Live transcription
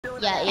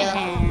Yeah,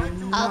 yeah.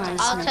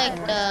 I'll take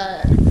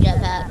the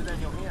jetpack.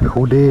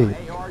 Who did?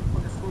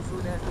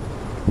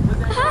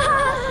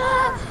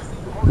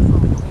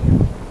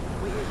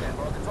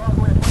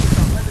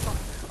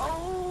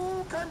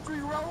 Oh, country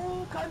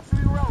road,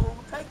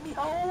 take me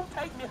home.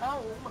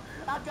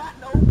 I got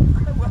no.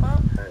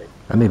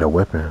 I need a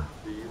weapon.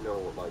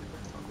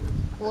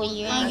 Well,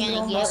 you ain't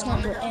gonna get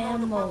sniper one.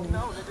 ammo.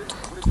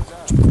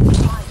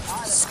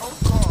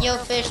 Yo,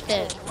 fish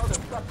stick.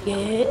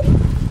 Yeah.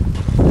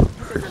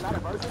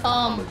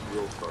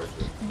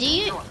 Do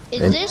you,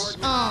 is this,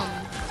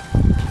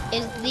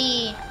 is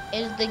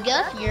the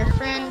Guff your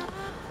friend?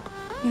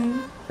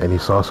 Any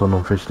sauce on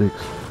them fish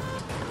sticks?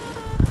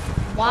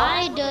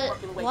 Why the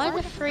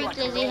freak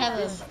does he have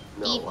a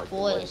deep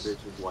voice? Did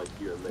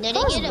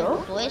he get a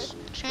voice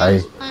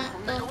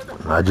transplant though?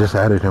 I just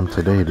added him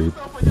today, dude.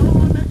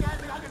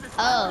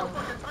 Oh.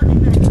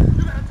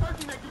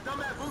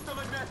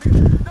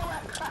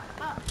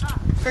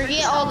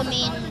 Forget all the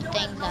mean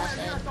things I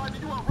said.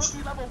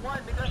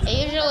 I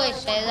usually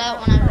say that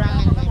whenever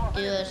I'm in the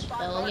duo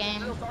spell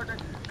game.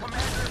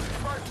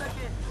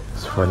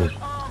 It's funny.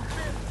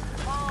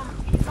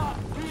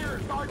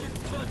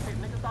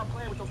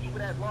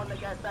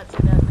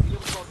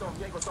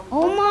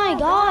 Oh my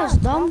gosh,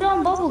 dumb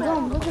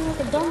bubblegum, looking like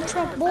a dumb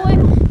truck boy.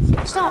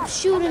 Stop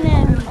shooting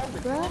at me,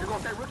 bro.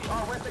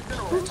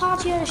 Who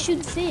taught you how to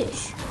shoot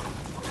fish?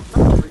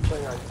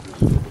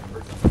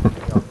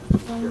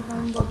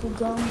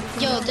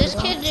 Yo, this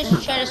kid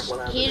just tried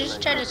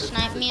to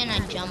snipe me and I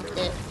jumped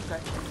it.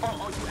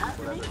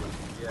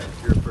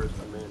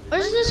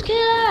 Where's this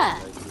kid at?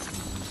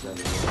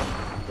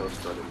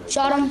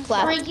 Shot him,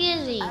 Where is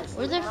he?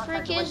 Where the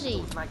frick is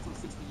he?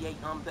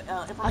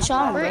 I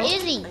shot him, Where bro.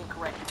 is he?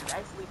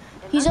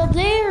 He's up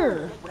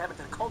there.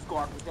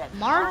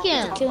 Mark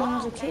him. Kill him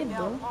as a kid,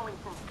 bro.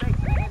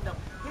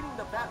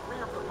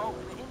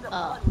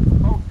 Oh.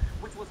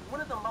 Which was one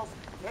of the most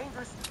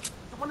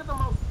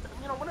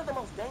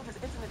dangerous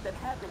incidents that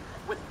happened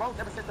with boats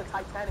ever since the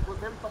Titanic. It was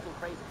very fucking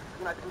crazy.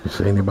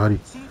 See anybody?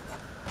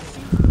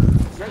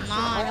 No,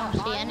 I don't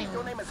see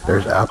anyone.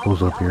 There's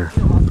apples up here.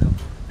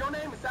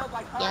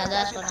 Yeah,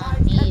 that's what I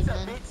need,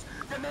 man. You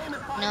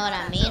know what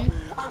I mean?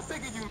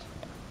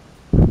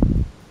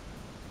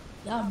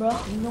 Yeah, bro,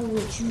 you know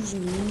what you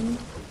mean.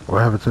 What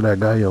happened to that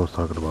guy you was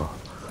talking about?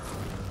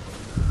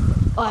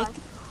 Oh,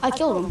 I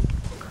killed him.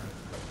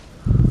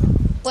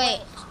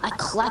 Wait. I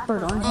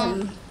clappered on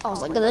him. I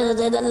was like, Yo,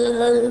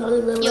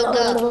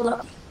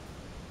 go.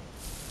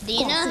 Do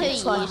you know who you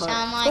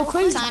sound like?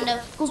 crazy. Kind of.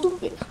 Go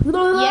stupid. You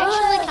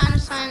actually kind of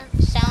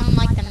sound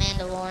like the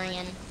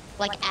Mandalorian.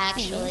 Like,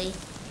 actually.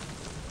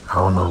 I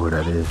don't know who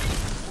that is.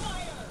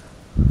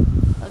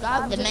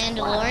 The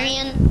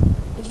Mandalorian?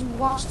 If you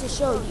watch the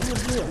show, you would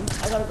hear him.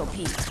 I gotta go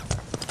pee.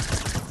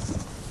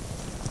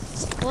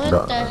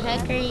 What the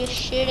heck are you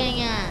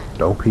shooting at?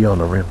 Don't pee on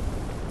the rim.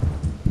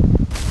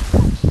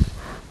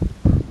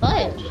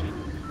 What?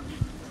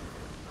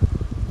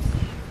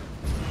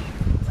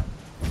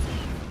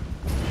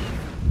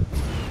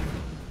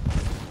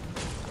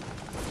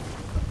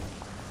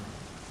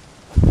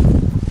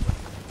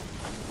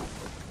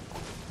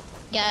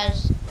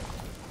 Guys,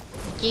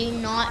 do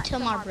not tell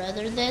my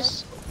brother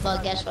this,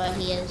 but guess what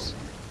he is?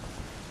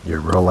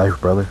 Your real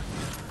life brother?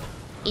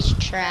 He's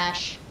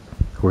trash.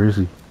 Where is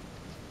he?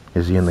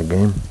 Is he in the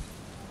game?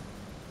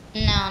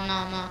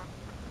 No.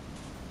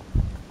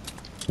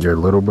 Your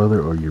little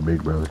brother or your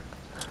big brother?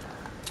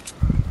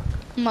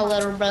 My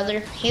little brother.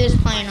 He was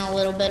playing a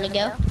little bit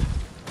ago.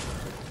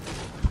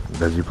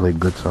 Does he play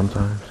good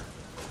sometimes?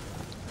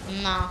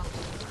 No.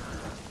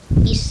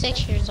 He's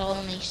 6 years old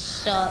and he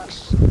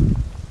sucks.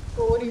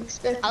 Well, what do you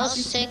expect? I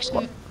was 6,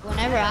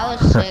 whenever I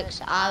was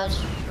 6, I was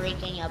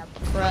freaking a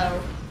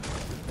pro.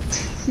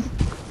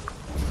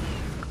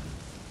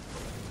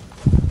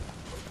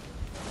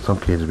 Some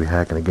kids be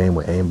hacking the game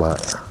with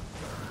aimbot.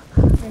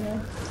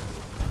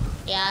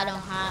 Yeah, I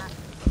don't hack.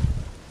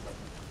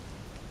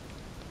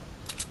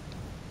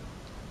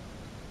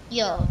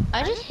 Yo,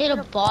 I just hit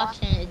a box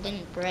and it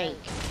didn't break.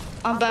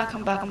 I'm back.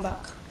 I'm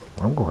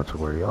going to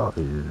where y'all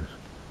is.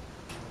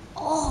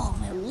 Oh,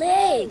 my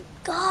leg.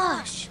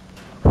 Gosh.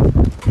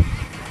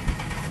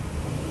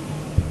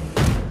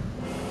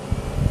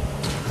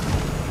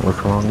 What's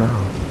wrong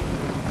now?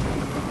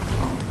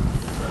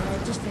 I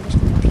just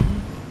finished my pee.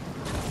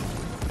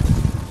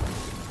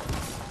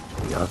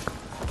 Yuck.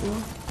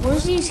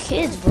 Where's these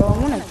kids, bro? I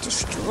want to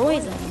destroy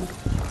them.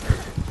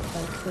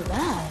 Like, for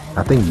that.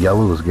 I think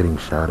yellow is getting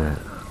shot at.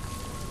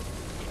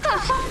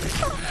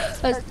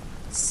 That's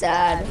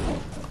sad.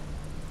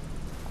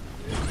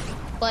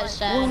 What's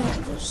that?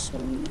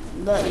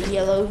 The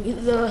yellow,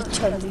 the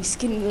Chun-Li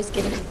skin was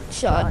getting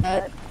shot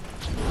at.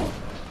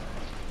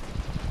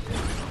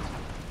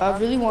 I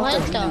really want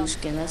What the the blue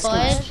skin. That skin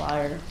is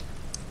fire.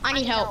 I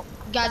need help.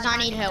 Guys, I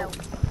need help.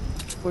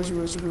 Where's he?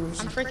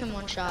 I'm freaking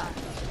one shot.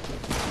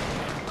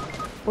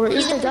 Where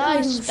is the guy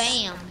who's who's...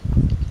 spam?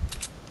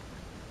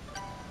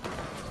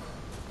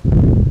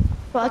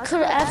 Bro, I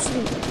could have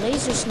actually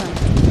laser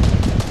sniped.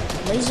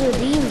 Laser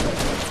beam.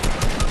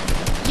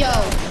 Yo,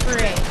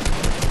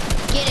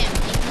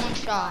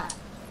 shot.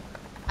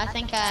 I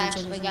think I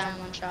actually got him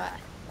one shot.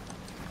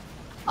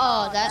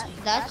 Oh, that's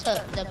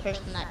the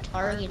person that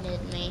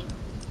targeted me.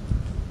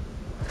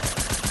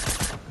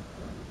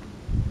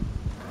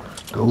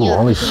 Ooh,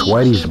 only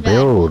Sweaty's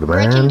build,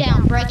 man. Break him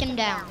down, break him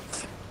down.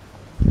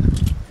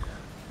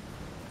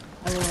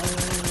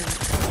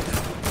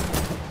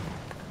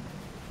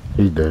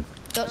 He's dead.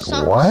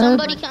 What?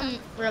 Somebody come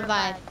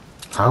revive.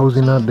 How is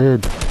he not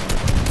dead?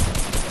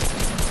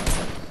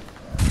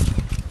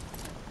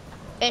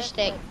 Fish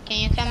stick, can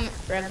you come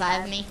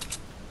revive me?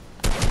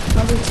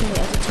 Other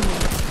teammate.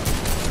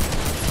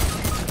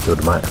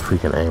 Dude, my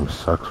freaking aim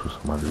sucks for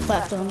somebody.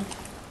 Left on.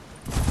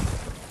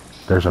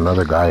 There's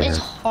another guy It's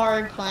here.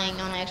 hard playing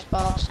on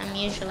Xbox. I'm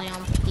usually on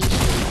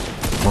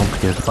PC. On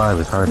PS5,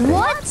 it's hard to.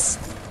 What?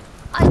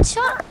 I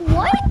shot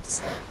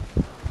what?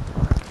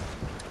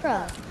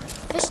 Bruh,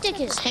 this stick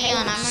is. Hang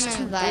on, I'm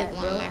gonna invite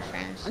one of my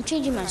friends. I'm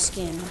changing my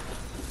skin.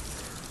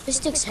 This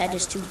stick's head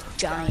is too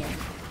giant.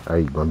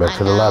 Alright, going back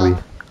to the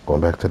lobby. Going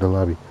back to the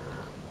lobby.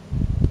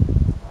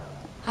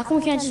 How come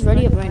we can't just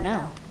ready up right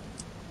now?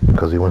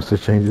 Because he wants to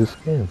change his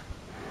skin.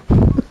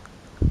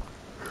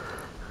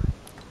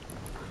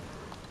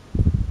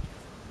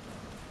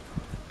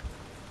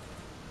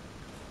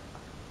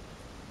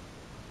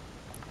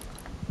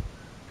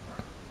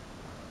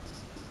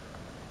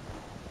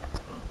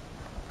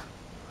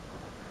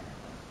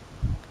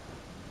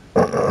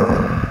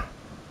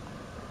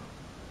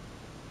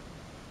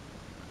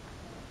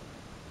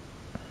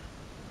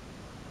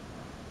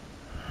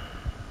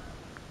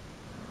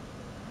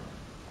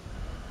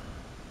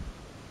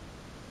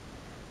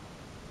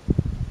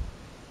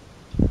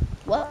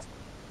 What?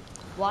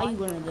 Why you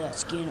running that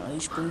skin,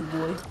 ice cream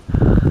boy?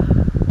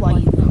 Why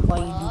you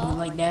doing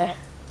like that?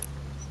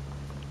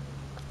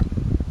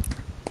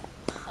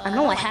 I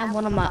know I have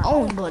one of my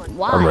own, but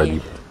why? I'm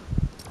ready.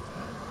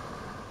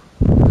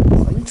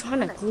 Are you trying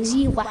to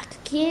glizzy whack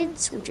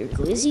kids with your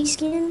glizzy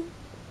skin?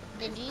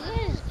 Did you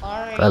guys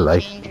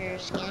already change your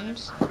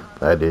skins?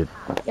 I did.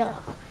 Yeah.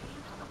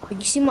 But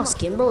you see my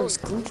skin, bro? It's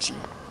Gucci.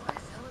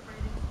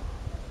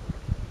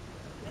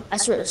 I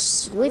swear,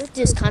 Swift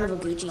is kind of a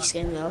Gucci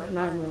skin, though.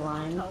 Not even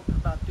lying. No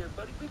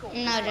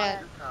joke.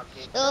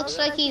 It looks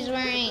like he's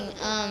wearing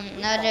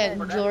not a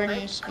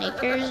Jordan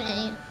sneakers,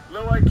 and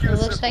it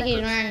looks like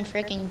he's wearing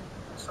freaking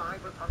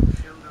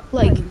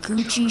like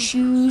Gucci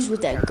shoes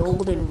with that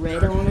gold and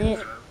red on it.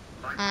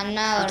 I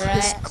know,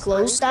 right? His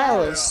clothes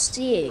style is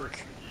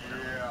sick.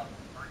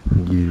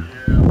 Yeah.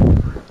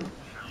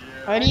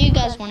 Where do you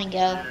guys want to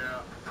go?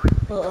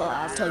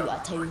 I'll tell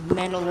you,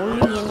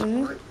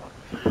 Mandalorian.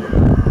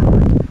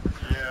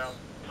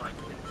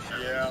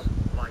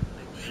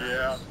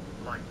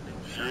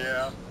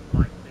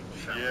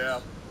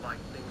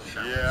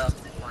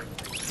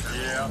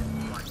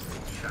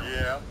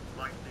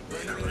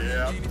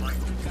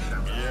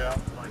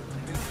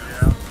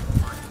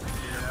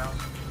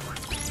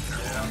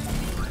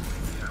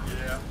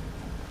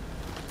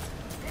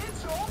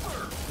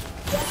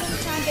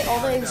 Trying to get all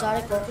the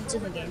exotic weapons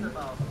in the game.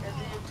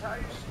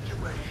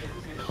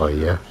 Oh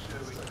yeah?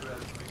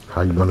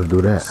 How you gonna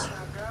do that?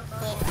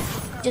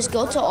 Just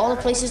go to all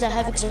the places that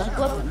have exotic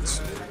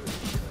weapons.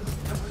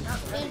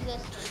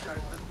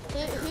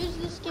 Who's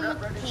this skin with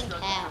the pink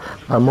hat?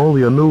 I'm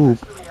only a noob.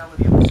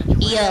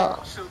 Yo.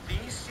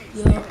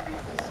 Yeah.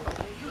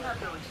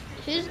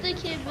 Who's the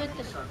kid with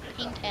the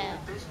pink hat?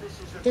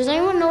 Does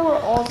anyone know where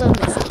all the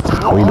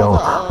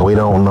We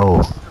don't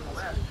know.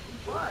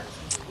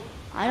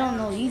 I don't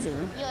know either.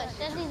 Yo, it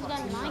says he's got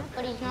a mic,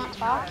 but he's not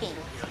talking.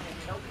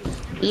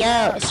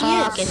 Yo,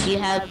 talk if you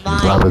have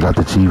mic. Probably got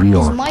the TV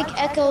His on. mic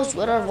echoes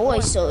with our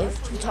voice, so if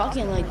you're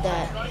talking like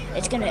that,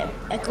 it's gonna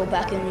echo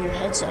back into your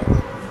headset.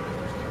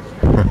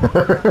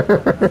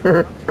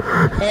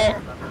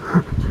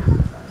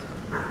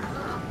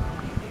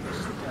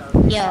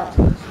 Yo,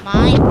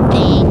 my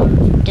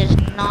thing does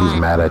not. He's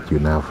mad at you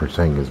now for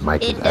saying his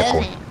mic is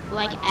echoing. It doesn't.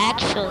 Like,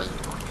 actually.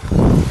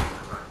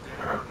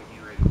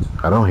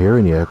 I don't hear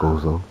any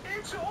echoes though.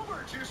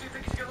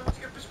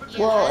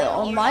 Well,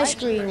 on my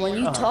screen, when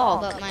you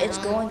talk, it's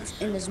going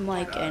in this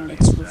mic and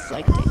it's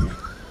reflecting.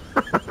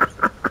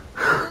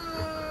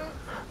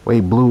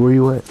 Wait, Blue, where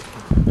you at?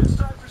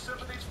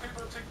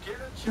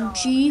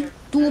 Gucci,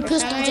 dual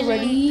pistols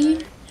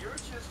already.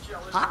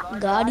 Hot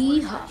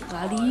Gotti, hot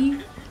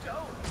Gotti.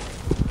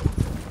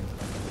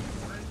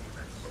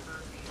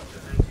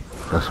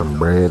 Got some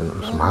bread,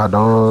 some hot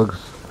dogs,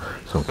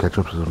 some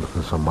ketchup,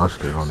 and some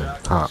mustard on the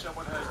top.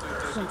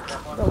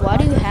 But why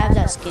do you have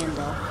that skin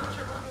though?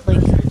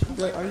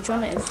 Like are you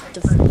trying to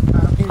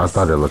I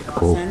thought it looked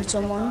cool. defend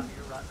someone?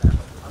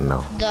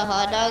 No. The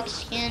hot dog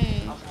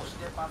skin.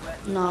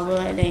 No,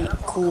 but it ain't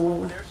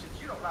cool.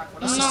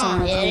 It's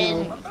No, it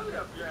isn't.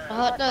 The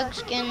hot dog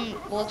skin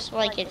looks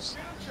like it's.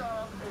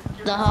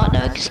 The hot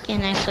dog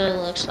skin actually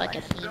looks like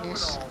a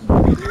penis.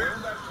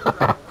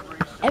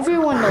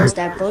 Everyone knows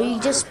that, bro. You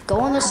just go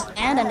on the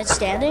stand and it's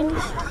standing.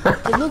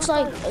 It looks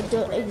like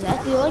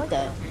exactly like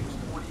that.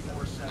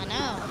 I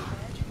know.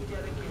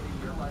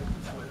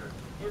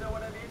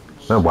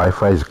 That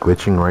Wi-Fi is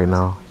glitching right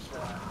now.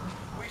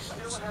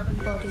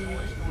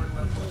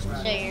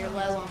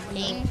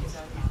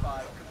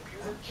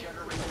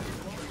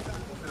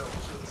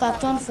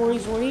 Clapped on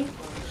 40-40.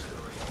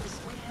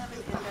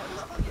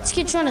 This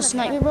kid trying to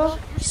snipe me, bro.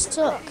 You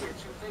suck.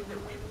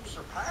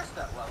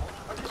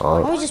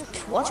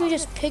 Watch me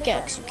just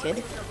pickaxe you, kid.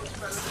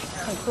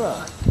 Like,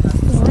 bro.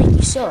 Wolverine,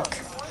 you suck.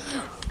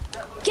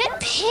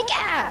 Get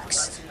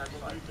pickaxed!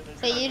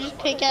 So you just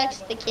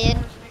pickaxed the kid?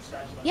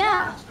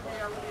 Yeah.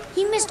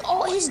 He missed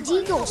all his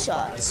deagle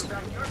shots.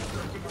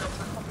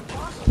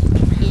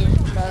 He's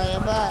probably a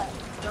bot.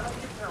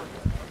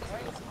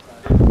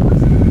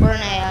 Or an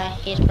AI.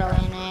 He's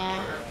probably an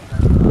AI.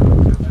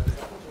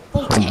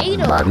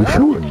 Potato. Body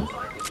shooting.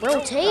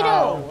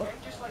 Potato.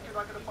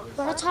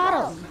 Bro, I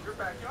taught him.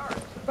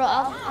 Bro,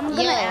 I'm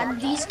gonna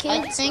add these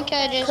kids. I think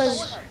I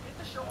just...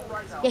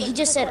 Yeah, he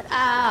just said,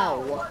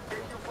 ow.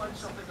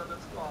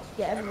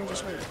 Yeah, everyone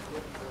just heard it.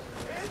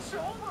 It's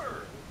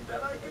over.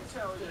 That I can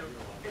tell you.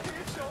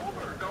 It's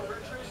over. No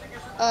retracing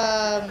is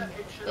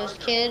There's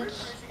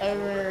kids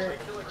over...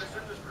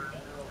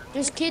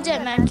 There's kids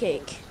at Mad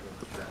Cake.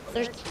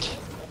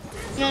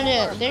 No,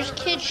 there's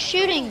kids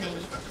shooting me.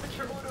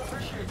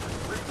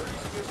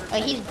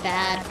 Oh, he's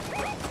bad.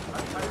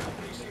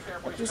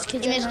 There's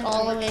kids He at missed Mad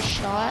all Cake. of his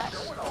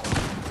shots.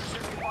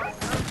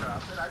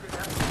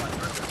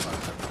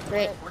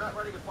 Great.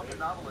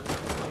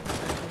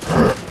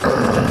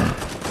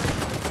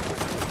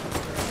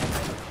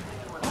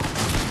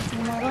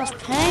 Oh my gosh,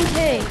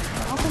 Pancake!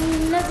 How come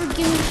you never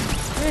give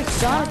me an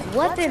exotic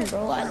weapon,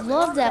 bro? I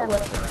love that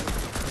weapon.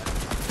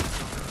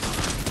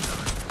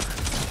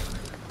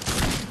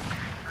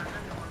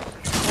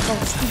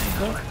 Oh, stupid,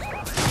 bro.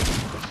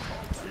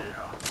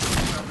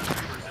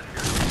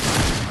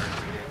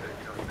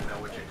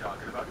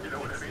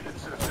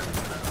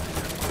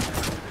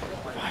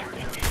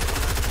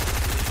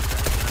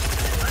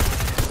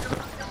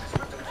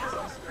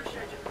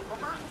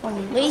 I'm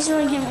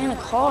lasering him in a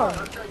car.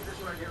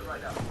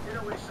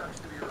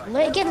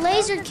 Get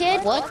lasered,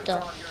 kid. What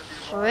the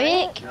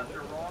frick?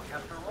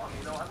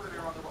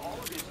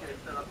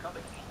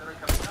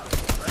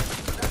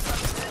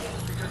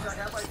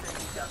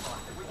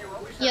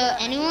 Yo,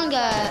 anyone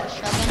got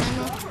shotgun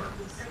ammo?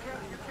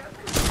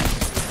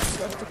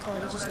 Just left the car.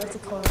 He just left the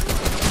car.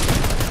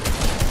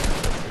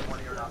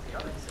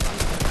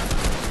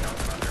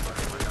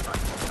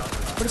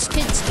 But this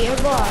kid's scared,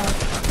 bro. I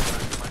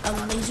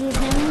lasered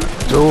him.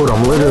 Dude,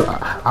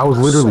 I was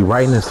literally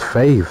right in his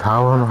face.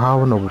 How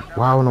in the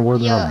world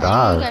did Yo, I anyone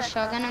die? got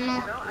shotgun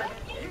ammo?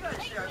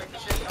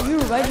 You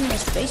were right in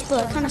his face,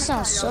 but that kind of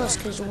sounds sus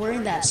because you're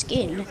wearing that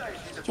skin.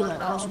 You're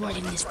like, I was right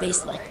in his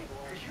face, like.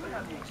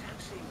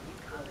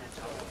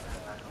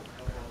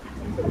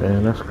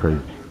 Man, that's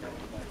crazy.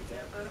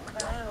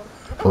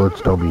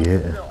 Bullets don't be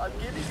hitting.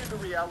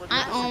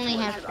 I only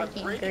have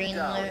freaking green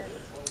loot.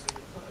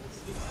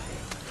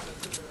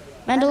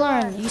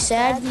 Mandalorian, you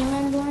sad? You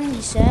Mandalorian,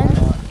 you sad?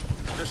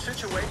 The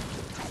situation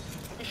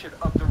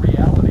of the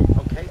reality,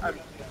 okay? I'm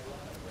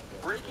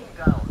breaking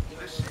down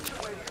the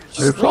situation.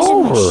 Just It's raising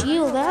my over.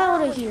 shield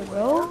out of here,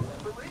 bro.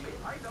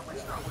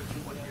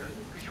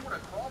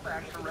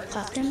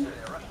 Clapped him.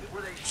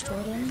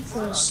 Destroyed him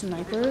for a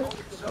sniper.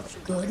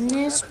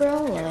 Goodness,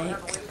 bro. Like,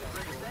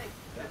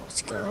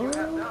 let's go.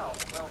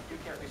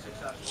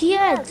 He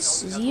had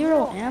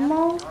 0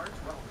 ammo.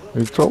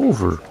 It's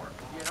over.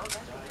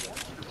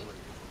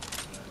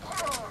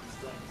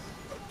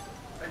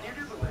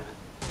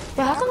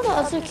 But how come the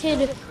other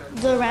kid,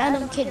 the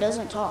random kid,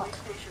 doesn't talk?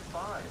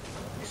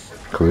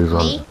 Cause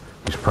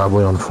he's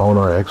probably on phone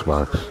or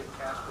Xbox.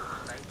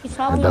 He's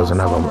probably It doesn't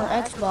on have phone a- or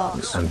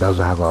Xbox. And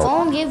doesn't have a.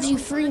 Phone gives you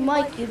free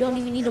mic. You don't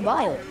even need to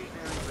buy it.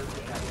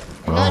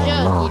 No Oh, joke,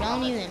 no. you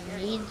don't even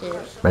need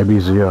this. Maybe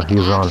he's on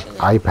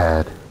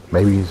iPad.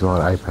 Maybe he's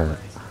on iPad.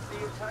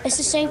 It's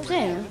the same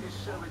thing.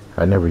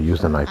 I never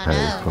used an I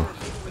iPad know. before.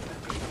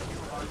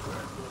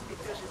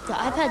 The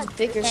iPad's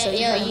bigger, so Hey,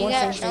 you yo, have you more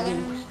got things to do.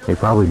 shotgun? He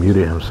probably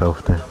muted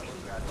himself then.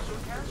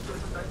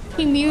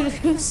 He muted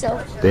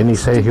himself. Didn't he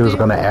say he was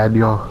gonna add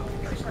y'all?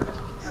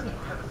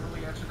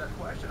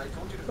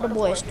 What a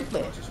boy,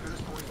 stupid.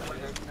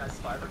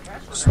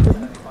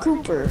 Stupid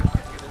Cooper.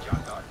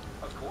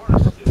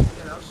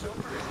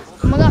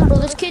 Oh my god, bro,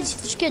 there's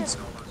kids.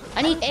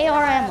 I need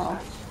AR ammo.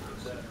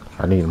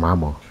 I need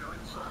mama.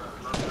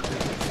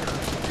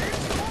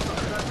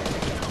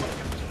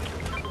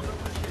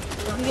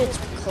 If he gets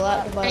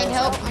clapped by I need us,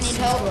 help, can I need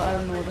see, help. bro, I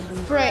don't know what to do.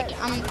 Frick,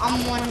 I'm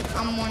one HP.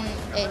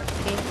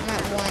 I'm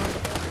at 1.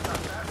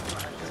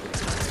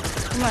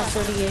 I'm at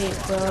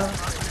 38, bro.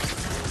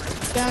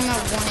 Yeah, I'm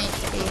at 1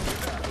 HP.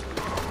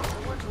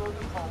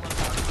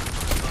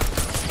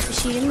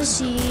 She in the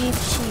seat.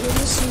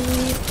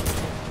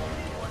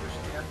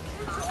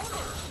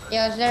 Yo,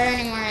 is there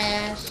any more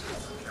ass?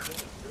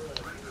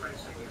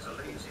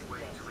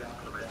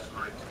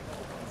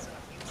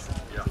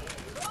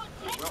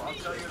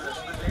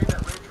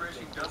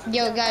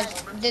 Yo,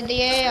 guys, did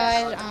the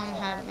AIs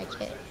have my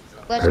kit?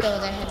 Let's go.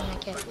 They have my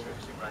kit.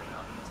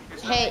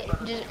 Hey,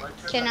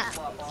 can I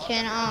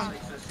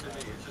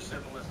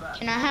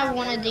have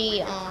one of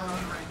the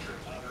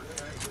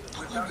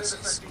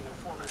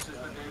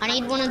I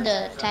need one of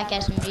the TAC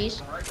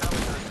SMGs.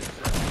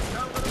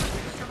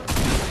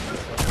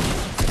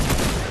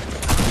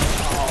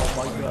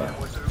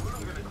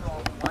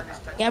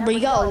 Yeah, but you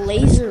got a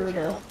laser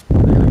though.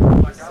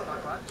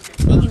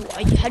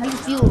 How do you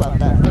feel about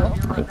that though?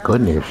 My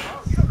goodness.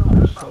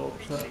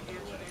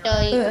 Yo,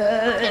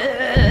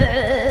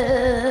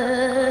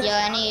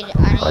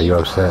 I Why need you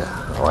upset?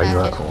 practice. Why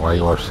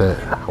you upset?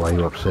 Why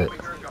you upset?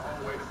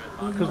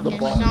 Can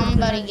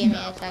somebody give me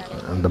a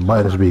second? The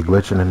buttons be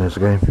glitching in this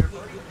game.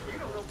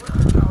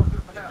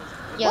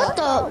 Yo, What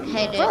the?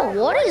 hey dude. Bro,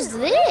 what is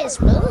this?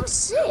 Bro, it looks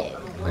sick.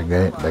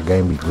 The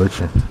game be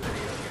glitching.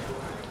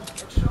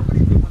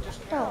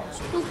 Oh,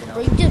 stupid,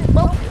 bro. You just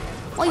broke it.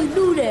 Why you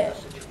do that?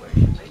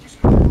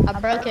 I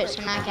broke it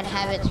so I could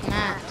have its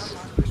max. You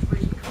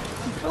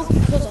broke it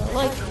because I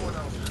like it.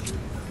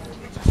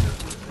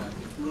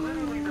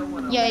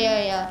 Yo.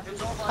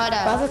 Hold I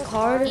have up. a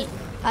card.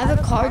 I have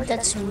a card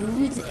that's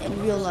smooth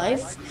in real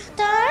life.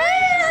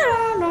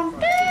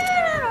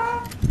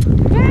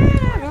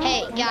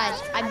 Hey guys,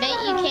 I bet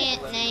you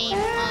can't name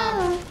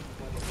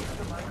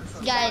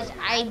guys,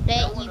 I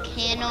bet you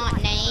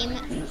cannot name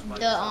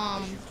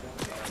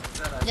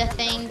the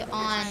thing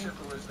on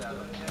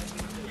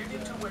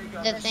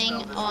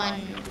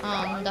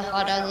the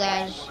hot dog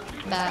guy's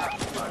back.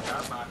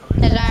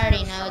 Cause I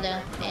already know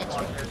the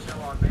answer.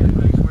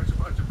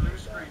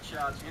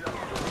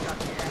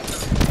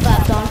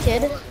 Clapped on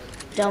kid.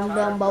 Dumb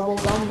bubble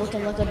gum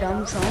looking like a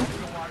dumb Trump.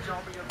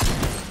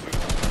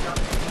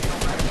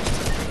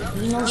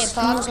 You know, Your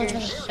pops are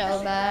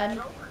so bad.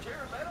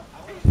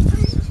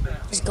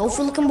 Is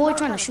Gopher looking boy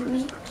trying to shoot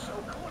me?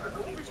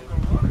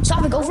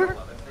 Stop it, Gopher!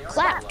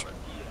 Clapped!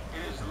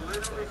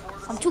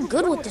 I'm too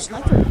good with this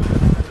sniper.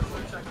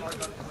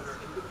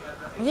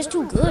 I'm just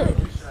too good.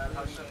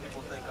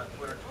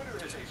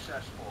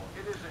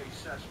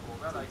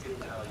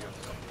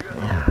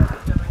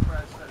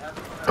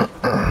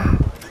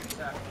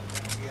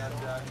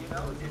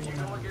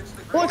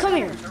 Boy, come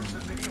here.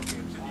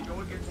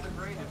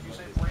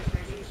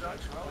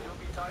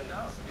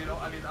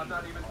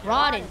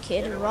 Rotted,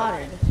 kid,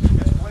 rotted.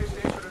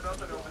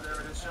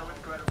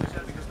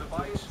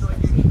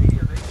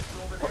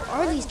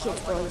 What are these kids,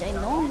 bro? They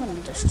know I'm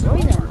gonna destroy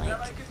them,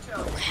 like,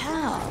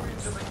 how?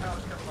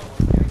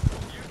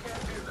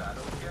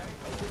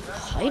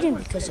 Hiding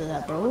because of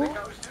that, bro.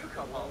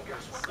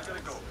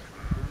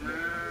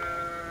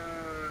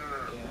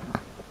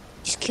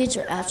 These kids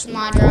are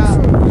absolutely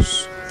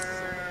gophers.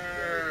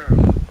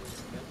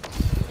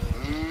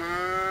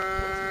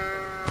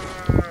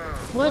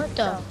 What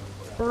the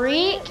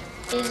freak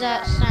is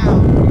that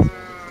sound?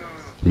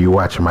 Do you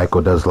watch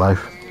Michael Does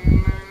Life?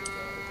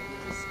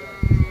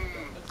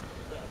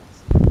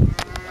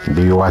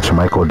 Do you watch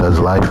Michael Does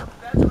Life?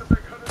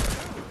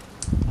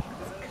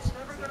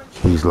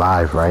 He's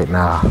live right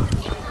now.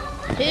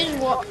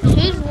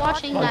 Who's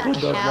watching that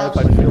cow?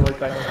 I feel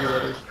like I know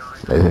who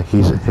that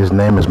is. His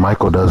name is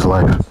Michael Does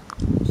Life.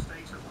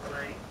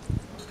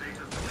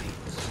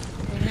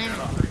 His name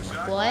is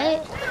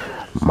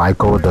what?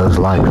 Michael Does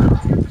Life.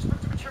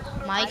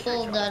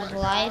 Michael Does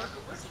Life?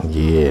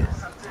 Yeah.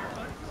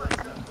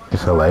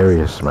 It's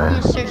hilarious, man.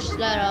 I'm gonna search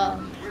that up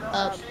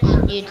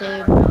on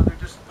YouTube.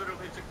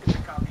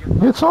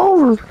 It's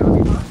over.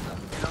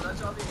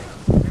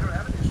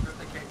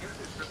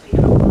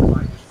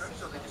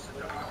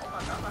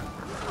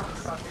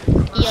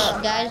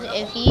 Yo, guys,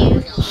 if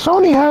you...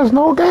 Sony has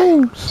no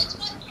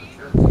games.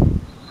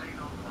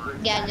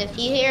 Guys, if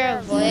you hear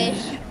a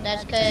voice,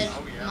 that's because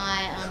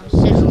my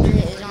sister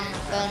is on the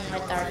phone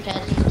with our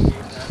cousins.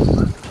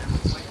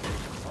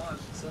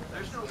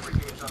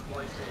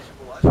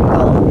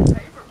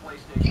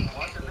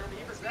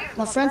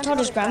 My friend taught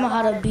his grandma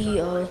how to be,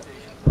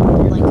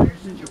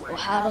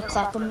 how to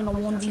clap him in a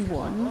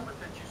 1v1.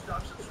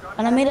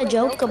 And I made a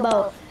joke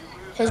about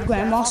his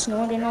grandma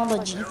snorting all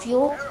the G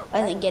Fuel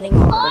and then getting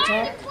a heart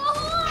attack.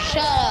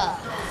 Shut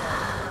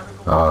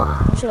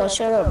up.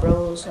 Shut up,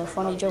 bro. It's a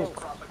funny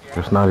joke.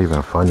 It's not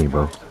even funny,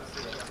 bro. He'd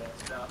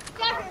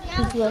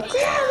be like,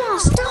 Grandma,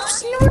 stop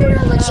snorting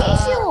all the G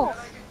Fuel!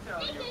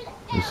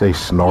 You say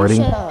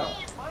snorting?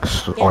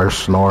 Or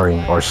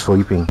snoring or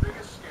sleeping?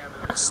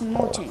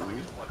 Snorting.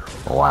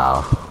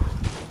 Wow.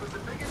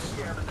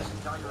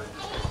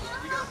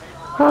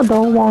 I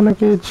don't want to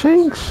get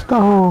jinxed,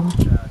 though.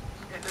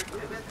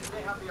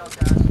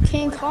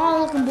 King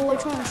Kong looking boy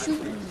trying to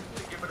shoot me.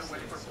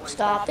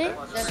 Stop it.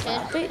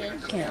 Stop it.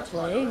 Can't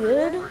play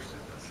good.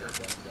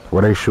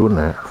 Where they shooting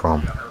at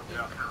from?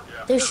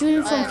 They're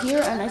shooting from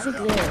here and I think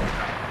there.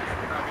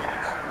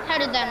 How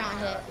did that not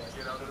hit?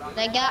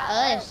 They got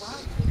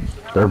us.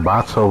 There are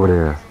bots over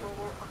there.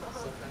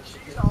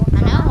 I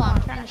know, I'm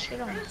trying to shoot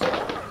them.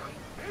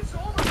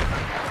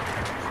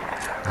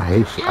 I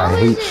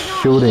hate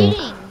shooting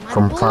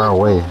from far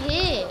away.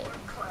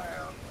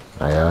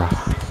 Yeah.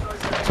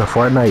 It's a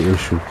Fortnite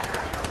issue.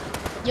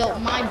 Yo,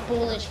 my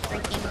bullets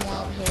freaking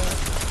won't hit.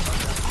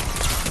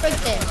 Frick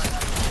this.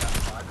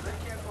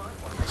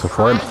 It's a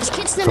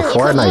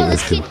Fortnite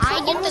issue. I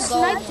get the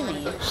gold.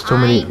 It's I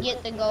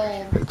get the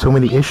gold. too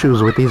many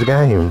issues with these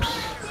games.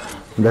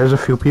 There's a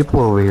few people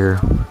over here.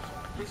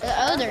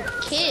 Oh, they're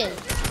kids.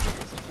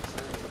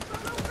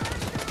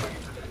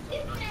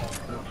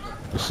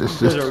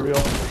 These guys are real.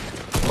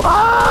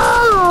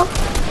 Ah!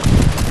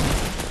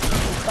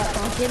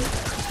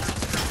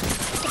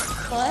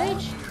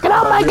 Fudge? Get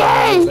out my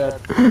game!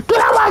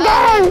 Get out my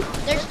game!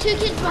 There's 2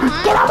 kids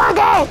behind. Get out my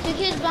game! 2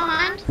 kids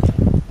behind.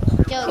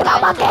 Yo, Get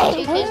out my guys,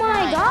 there's 2 game! kids Oh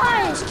my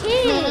behind. gosh,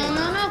 kid!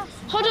 No.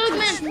 Hot dog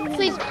man,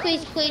 please,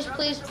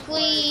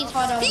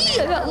 hot dog man. I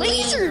got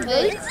laser,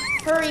 please.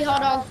 Hurry,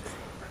 hot dog.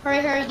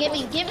 Hurry, get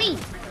me.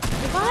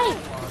 Bye.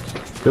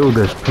 Dude,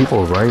 there's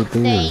people right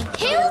there.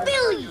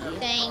 Hillbilly!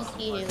 Thank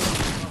you.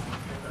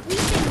 We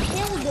said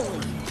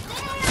hillbilly.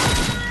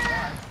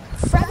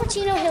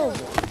 Frappuccino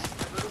hillbilly.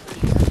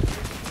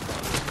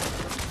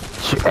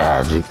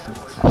 Tragic.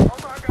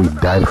 We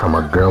died from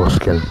a girl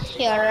skin.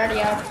 Yeah, ready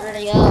up.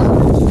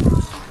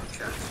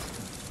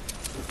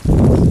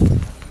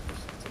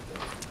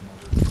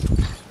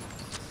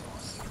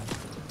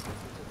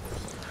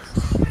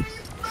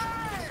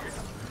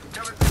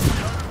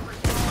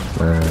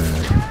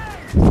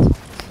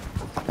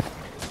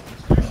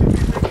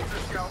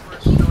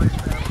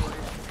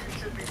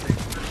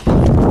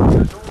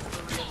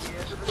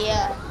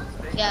 Yeah,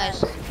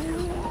 guys.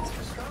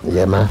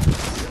 Yeah, man.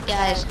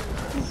 Guys.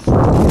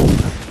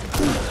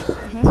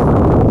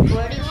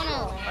 Where do you want to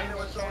land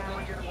this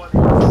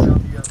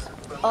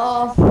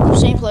round?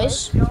 Same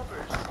place. We're gonna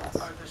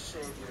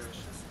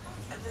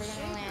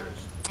land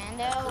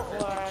Mando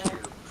or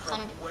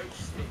country?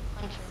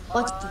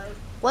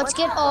 Let's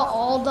get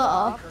all the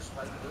up.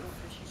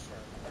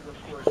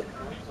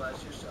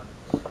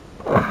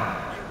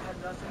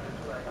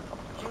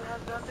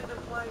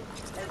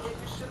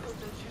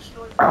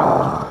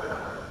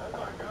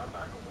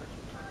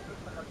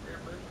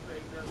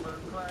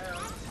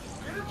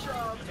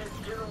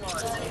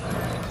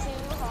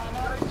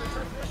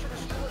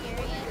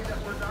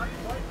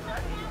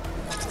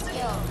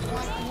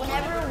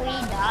 Whenever we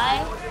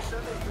die,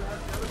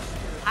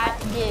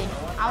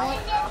 I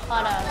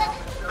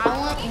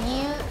want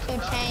you to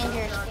change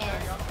your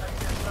skin.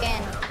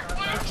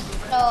 It's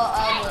so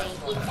ugly.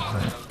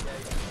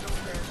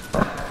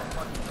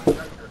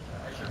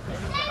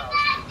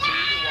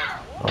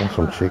 I want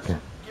some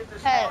chicken.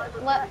 Hey,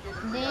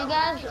 do you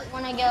guys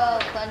want to go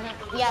Pleasant?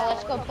 Yeah,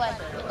 let's go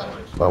Pleasant.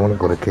 I want to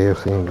go to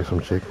KFC and get some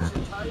chicken.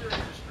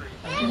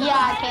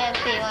 Yeah,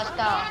 KFC, let's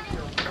go.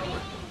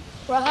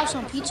 Bro, I have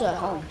some pizza at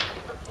home.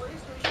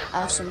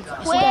 I think I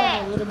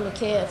have a little bit of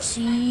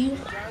KFC.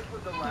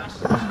 My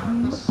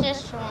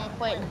sister won't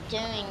quit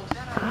doing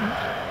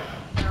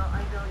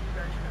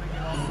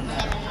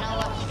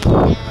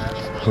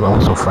I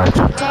want some fried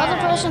chicken. Tell the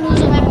person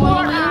who's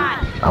annoying you.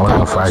 I want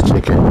some fried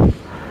chicken.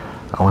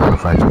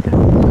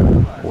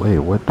 Wait,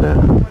 what the?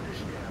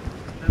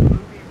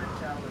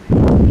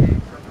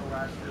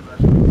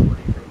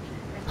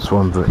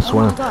 Swim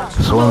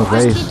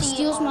Vase. Kid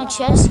steals my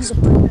chest, he's a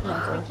poop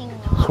knuckle.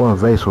 Swim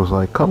Vase was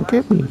like, come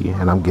get me,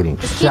 and I'm getting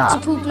This kid's a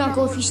shot. poop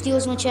knuckle if he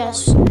steals my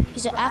chest.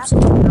 He's an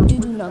absolute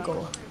doo-doo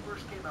knuckle.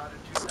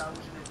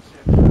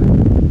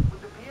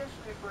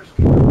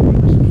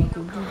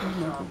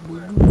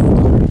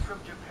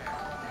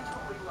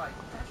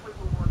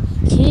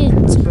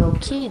 Kids, bro,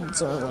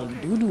 kids are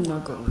like doo-doo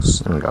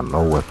knuckles. I ain't got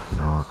no weapon.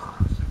 No.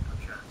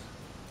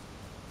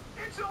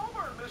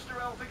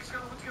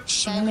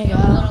 Shimmiga.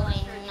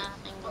 literally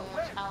nothing in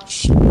this house.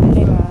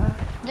 Shimmiga.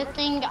 The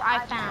thing I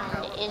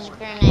found is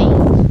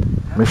grenades.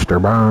 Mr.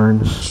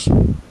 Barnes.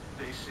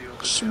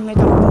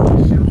 Shimmiga.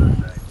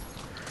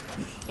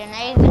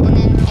 Grenades and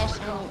then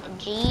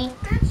SMG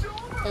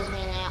is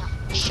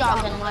grenade.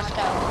 Shotgun, let's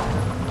go.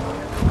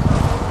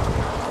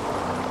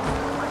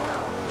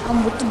 I'm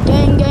with the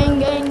gang,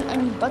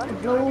 and he about to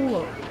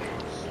blow up.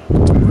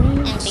 With the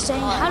green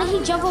saying, how did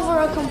he jump over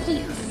a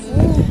complete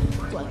fool?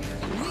 Like,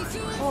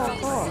 car,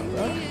 bro.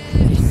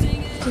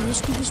 Okay,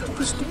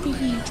 stupid,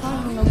 he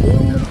trying to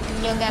build.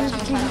 You got some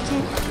time.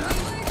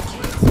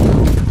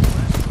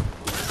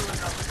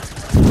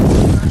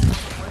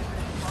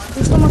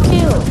 Who's gonna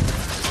kill?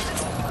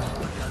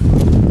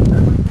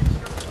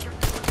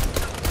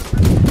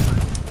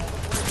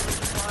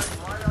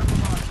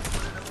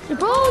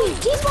 Bro, you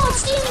keep on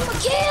stealing my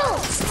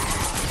kills!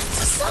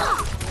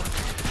 Stop!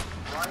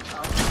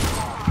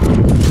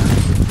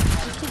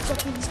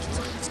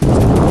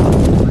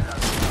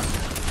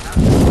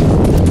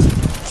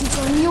 Keep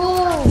on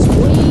yours,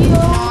 boy!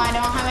 No, I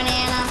don't have any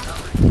ammo.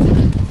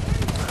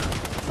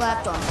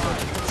 Clapped on.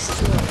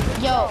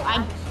 Yo,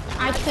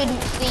 I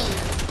couldn't see.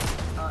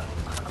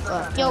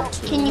 Yo,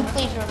 can you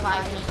please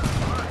revive me?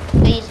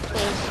 Please.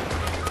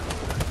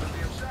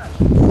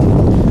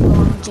 Come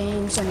on,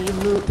 James, I need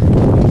loot.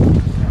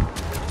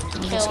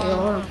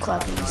 I'm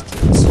clapping these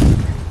kids.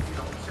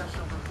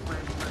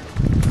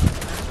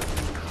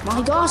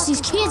 My gosh,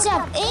 these kids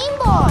have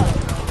aimbot!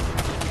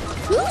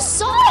 Whose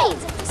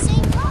sides at the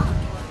same time?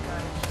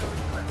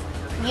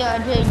 Yo,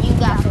 dude, you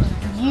got this.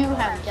 You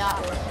have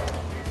got this.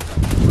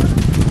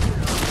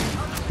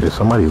 Did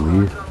somebody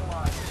leave?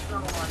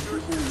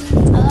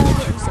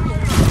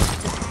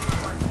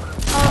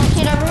 Oh,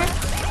 kid over here.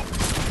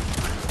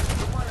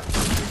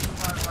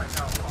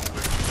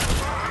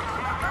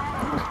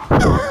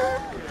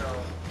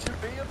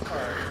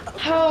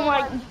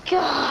 my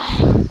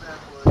god.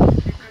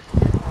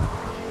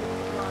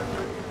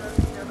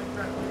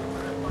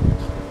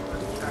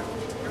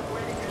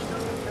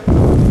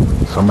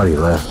 Somebody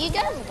left. Do you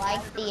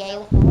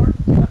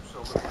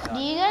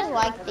guys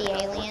like the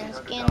alien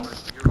skin?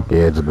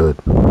 Yeah, it's good.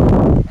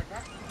 And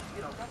that's,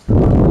 that's the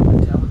problem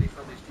with mentality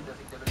from these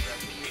genetic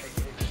demographics,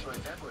 aka the soy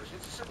ambush.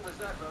 It's as simple as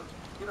that, folks.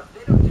 They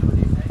don't do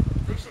anything.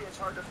 They say it's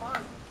hard to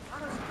find.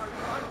 How is it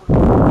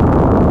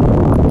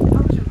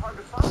hard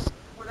to find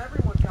when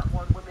everyone got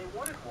one when they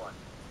wanted one?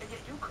 And yet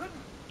you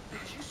couldn't.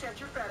 Because you sat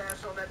your fat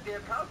ass on that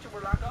damn couch and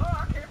were like, oh,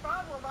 I can't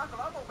find one,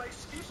 Michael. I'm going to make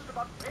excuses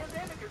about the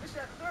pandemic and this,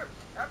 that, and the third.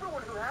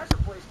 Everyone who has a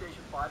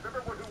PlayStation 5,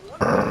 everyone who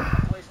wanted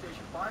a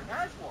PlayStation 5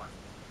 has one.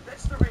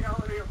 That's the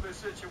reality of this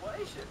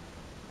situation.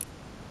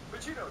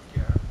 But you don't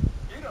care.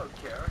 You don't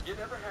care. You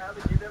never have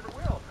and you never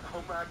will.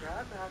 Oh my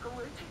God, Michael,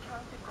 what you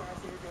talking about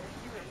there, man?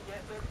 You ain't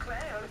that little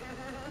clown.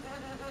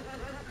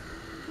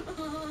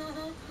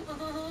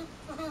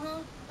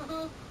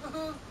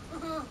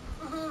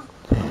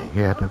 Dang, he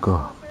had to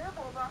go.